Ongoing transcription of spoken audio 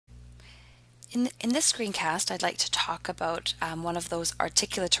In this screencast, I'd like to talk about one of those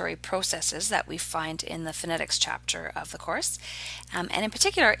articulatory processes that we find in the phonetics chapter of the course. And in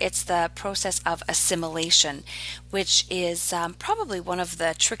particular, it's the process of assimilation, which is probably one of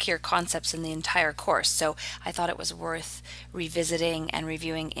the trickier concepts in the entire course. So I thought it was worth revisiting and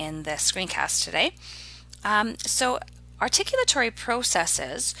reviewing in the screencast today. So articulatory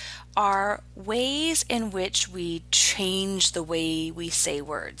processes are ways in which we change the way we say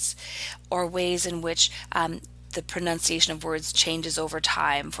words, or ways in which the pronunciation of words changes over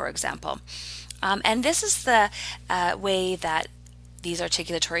time, for example. And this is the way that these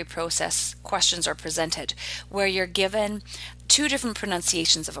articulatory process questions are presented, where you're given two different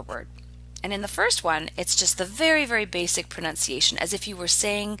pronunciations of a word. And in the first one, it's just the very, very basic pronunciation, as if you were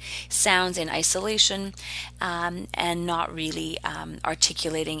saying sounds in isolation and not really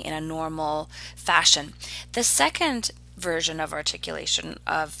articulating in a normal fashion. The second version of articulation,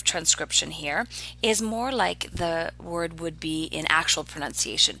 of transcription here, is more like the word would be in actual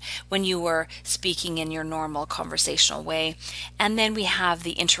pronunciation, when you were speaking in your normal conversational way. And then we have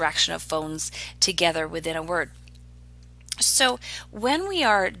the interaction of phones together within a word. So when we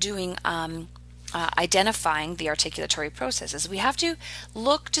are doing identifying the articulatory processes, we have to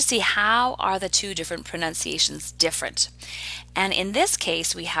look to see how are the two different pronunciations different. And in this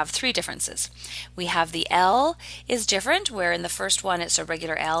case, we have three differences. We have the L is different, where in the first one it's a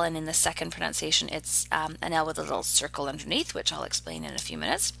regular L, and in the second pronunciation it's an L with a little circle underneath, which I'll explain in a few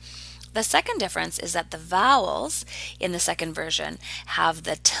minutes. The second difference is that the vowels in the second version have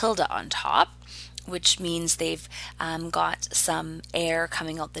the tilde on top, which means they've got some air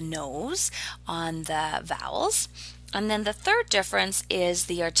coming out the nose on the vowels. And then the third difference is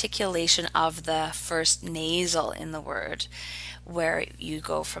the articulation of the first nasal in the word, where you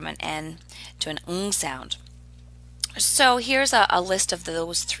go from an N to an ng sound. So here's a list of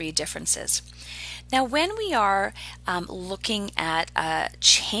those three differences. Now, when we are looking at a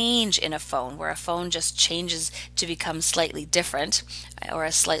change in a phone, where a phone just changes to become slightly different, or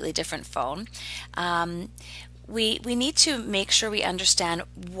a slightly different phone, we need to make sure we understand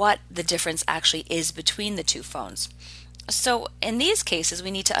what the difference actually is between the two phones. So in these cases,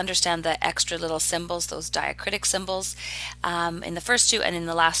 we need to understand the extra little symbols, those diacritic symbols, in the first two, and in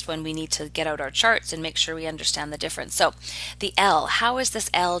the last one we need to get out our charts and make sure we understand the difference. So the L, how is this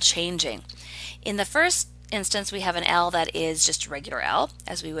L changing? In the first instance, we have an L that is just a regular L,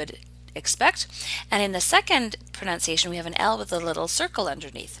 as we would expect, and in the second pronunciation we have an L with a little circle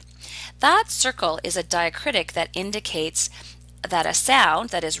underneath. That circle is a diacritic that indicates that a sound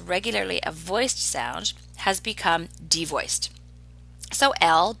that is regularly a voiced sound has become devoiced. So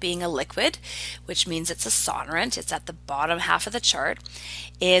L, being a liquid, which means it's a sonorant, it's at the bottom half of the chart,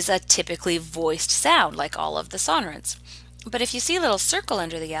 is a typically voiced sound like all of the sonorants. But if you see a little circle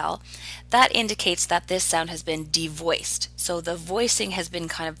under the L, that indicates that this sound has been devoiced. So the voicing has been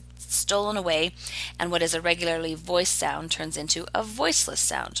kind of stolen away, and what is a regularly voiced sound turns into a voiceless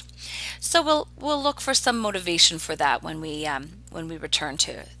sound. So we'll look for some motivation for that when we return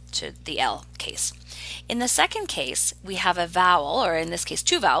to the L case. In the second case, we have a vowel, or in this case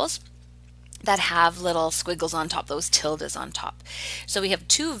two vowels, that have little squiggles on top, those tildes on top. So we have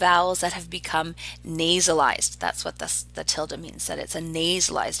two vowels that have become nasalized. That's what the tilde means, that it's a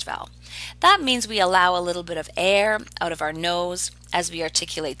nasalized vowel. That means we allow a little bit of air out of our nose as we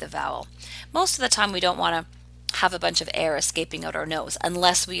articulate the vowel. Most of the time we don't want to have a bunch of air escaping out our nose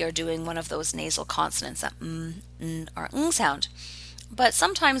unless we are doing one of those nasal consonants, that n, or ng sound. But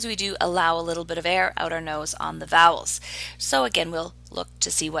sometimes we do allow a little bit of air out our nose on the vowels. So again, we'll look to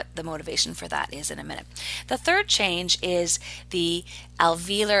see what the motivation for that is in a minute. The third change is the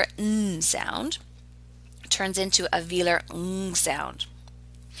alveolar n sound turns into a velar ng sound.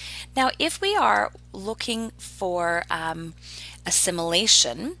 Now, if we are looking for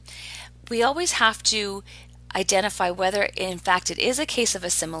assimilation, we always have to identify whether in fact it is a case of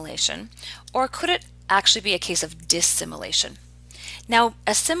assimilation, or could it actually be a case of dissimilation. Now,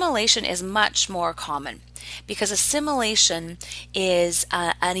 assimilation is much more common because assimilation is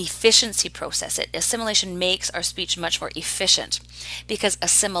an efficiency process. Assimilation makes our speech much more efficient, because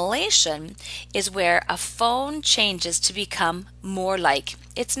assimilation is where a phone changes to become more like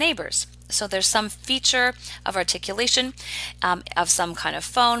its neighbors. So there's some feature of articulation of some kind of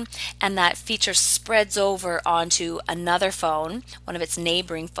phone, and that feature spreads over onto another phone, one of its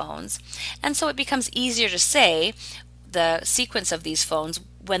neighboring phones, and so it becomes easier to say the sequence of these phones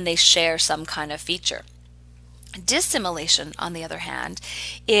when they share some kind of feature. Dissimilation, on the other hand,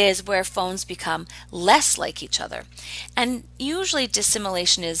 is where phones become less like each other, and usually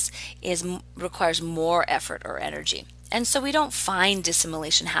dissimilation requires more effort or energy. And so we don't find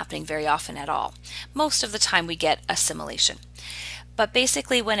dissimilation happening very often at all. Most of the time we get assimilation. But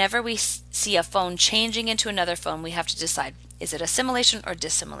basically, whenever we see a phone changing into another phone, we have to decide, is it assimilation or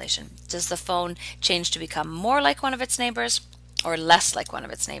dissimilation? Does the phone change to become more like one of its neighbors or less like one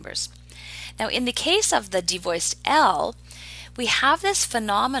of its neighbors? Now, in the case of the devoiced L, we have this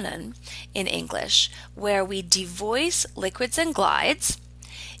phenomenon in English where we devoice liquids and glides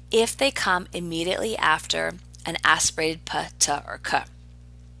if they come immediately after an aspirated p, t, or k.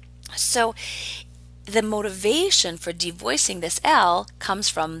 So the motivation for devoicing this L comes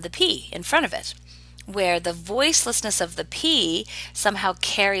from the P in front of it, where the voicelessness of the P somehow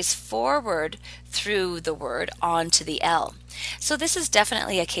carries forward through the word onto the L. So this is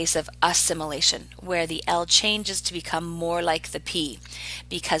definitely a case of assimilation, where the L changes to become more like the P,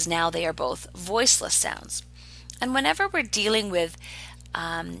 because now they are both voiceless sounds. And whenever we're dealing with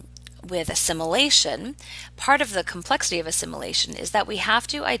assimilation, part of the complexity of assimilation is that we have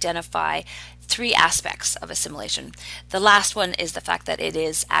to identify three aspects of assimilation. The last one is the fact that it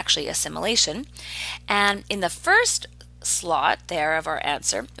is actually assimilation. And in the first slot there of our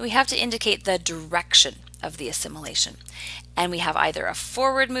answer, we have to indicate the direction of the assimilation. And we have either a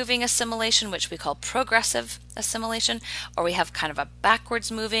forward moving assimilation, which we call progressive assimilation, or we have kind of a backwards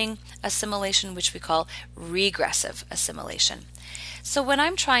moving assimilation, which we call regressive assimilation. So when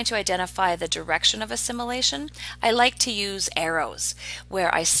I'm trying to identify the direction of assimilation, I like to use arrows,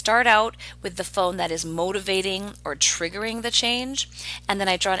 where I start out with the phone that is motivating or triggering the change, and then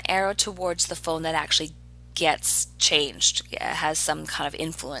I draw an arrow towards the phone that actually gets changed, has some kind of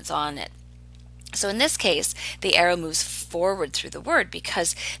influence on it. So in this case, the arrow moves forward through the word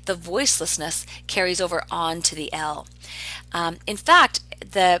because the voicelessness carries over onto the L. In fact,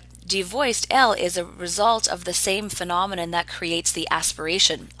 the devoiced L is a result of the same phenomenon that creates the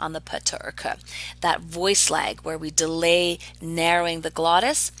aspiration on the p, t, or k, that voice lag where we delay narrowing the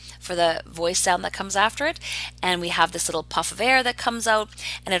glottis for the voice sound that comes after it, and we have this little puff of air that comes out,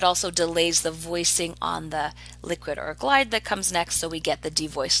 and it also delays the voicing on the liquid or glide that comes next, so we get the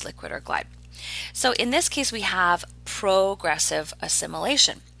devoiced liquid or glide. So in this case, we have progressive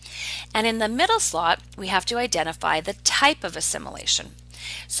assimilation. And in the middle slot, we have to identify the type of assimilation.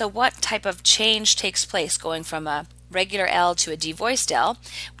 So what type of change takes place going from a regular L to a devoiced L?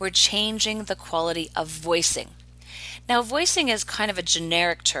 We're changing the quality of voicing. Now, voicing is kind of a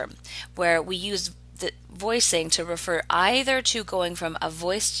generic term where we use the voicing to refer either to going from a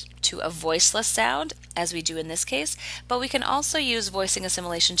voiced to a voiceless sound, as we do in this case, but we can also use voicing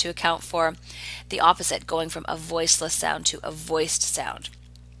assimilation to account for the opposite, going from a voiceless sound to a voiced sound.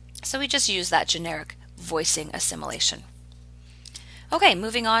 So we just use that generic voicing assimilation. Okay,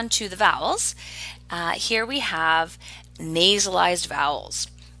 moving on to the vowels. Here we have nasalized vowels.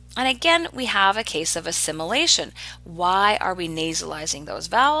 And again, we have a case of assimilation. Why are we nasalizing those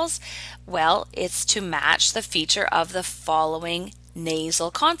vowels? Well, it's to match the feature of the following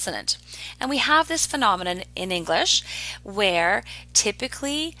nasal consonant. And we have this phenomenon in English where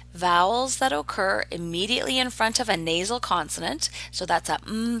typically vowels that occur immediately in front of a nasal consonant, so that's a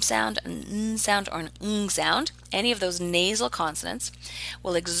sound, an sound, or an sound, any of those nasal consonants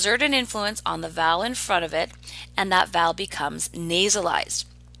will exert an influence on the vowel in front of it, and that vowel becomes nasalized.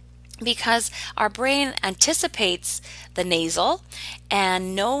 Because our brain anticipates the nasal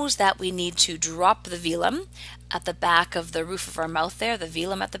and knows that we need to drop the velum at the back of the roof of our mouth there, the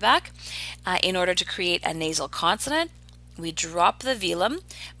velum at the back, in order to create a nasal consonant. We drop the velum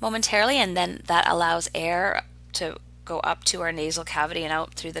momentarily, and then that allows air to go up to our nasal cavity and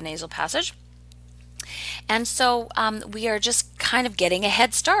out through the nasal passage. And so we are just kind of getting a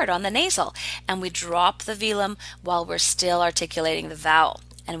head start on the nasal, and we drop the velum while we're still articulating the vowel,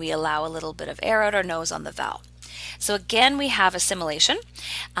 and we allow a little bit of air out our nose on the vowel. So again, we have assimilation.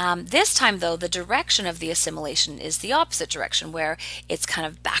 This time, though, the direction of the assimilation is the opposite direction, where it's kind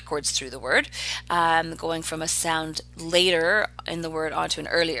of backwards through the word, going from a sound later in the word onto an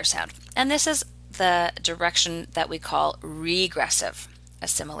earlier sound. And this is the direction that we call regressive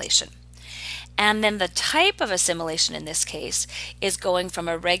assimilation. And then the type of assimilation in this case is going from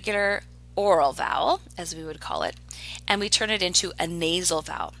a regular oral vowel, as we would call it, and we turn it into a nasal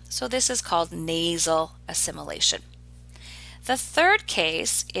vowel. So this is called nasal assimilation. The third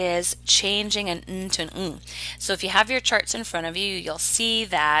case is changing an n to an ng. So if you have your charts in front of you, you'll see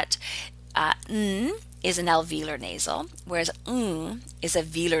that n is an alveolar nasal, whereas ng is a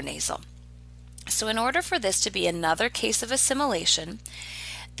velar nasal. So in order for this to be another case of assimilation,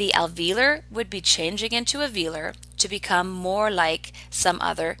 the alveolar would be changing into a velar to become more like some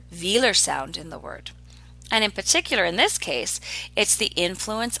other velar sound in the word. And in particular, in this case, it's the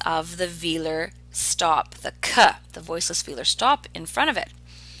influence of the velar stop, the k, the voiceless feeler stop in front of it.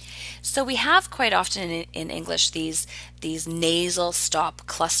 So we have quite often in English these nasal stop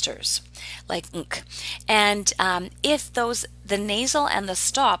clusters, like nk. And if the nasal and the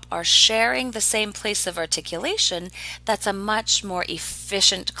stop are sharing the same place of articulation, that's a much more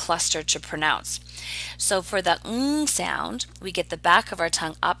efficient cluster to pronounce. So for the ng sound, we get the back of our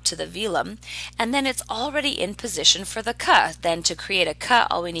tongue up to the velum, and then it's already in position for the k. Then to create a k,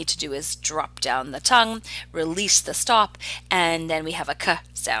 all we need to do is drop down the tongue, release the stop, and then we have a k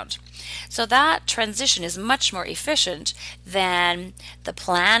sound. So that transition is much more efficient than the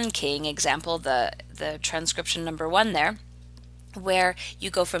planking example, the transcription number 1 there, where you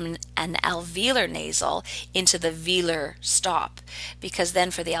go from an alveolar nasal into the velar stop, because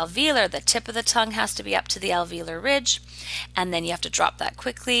then for the alveolar, the tip of the tongue has to be up to the alveolar ridge, and then you have to drop that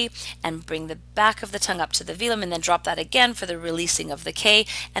quickly and bring the back of the tongue up to the velum, and then drop that again for the releasing of the K,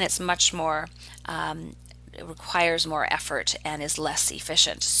 and it's much more it requires more effort and is less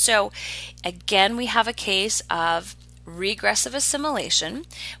efficient. So again, we have a case of regressive assimilation,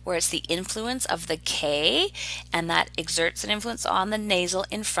 where it's the influence of the K, and that exerts an influence on the nasal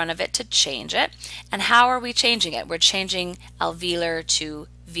in front of it to change it. And how are we changing it? We're changing alveolar to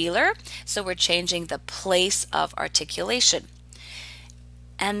velar, so we're changing the place of articulation.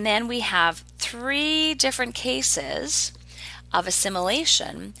 And then we have 3 different cases of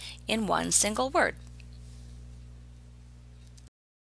assimilation in one single word.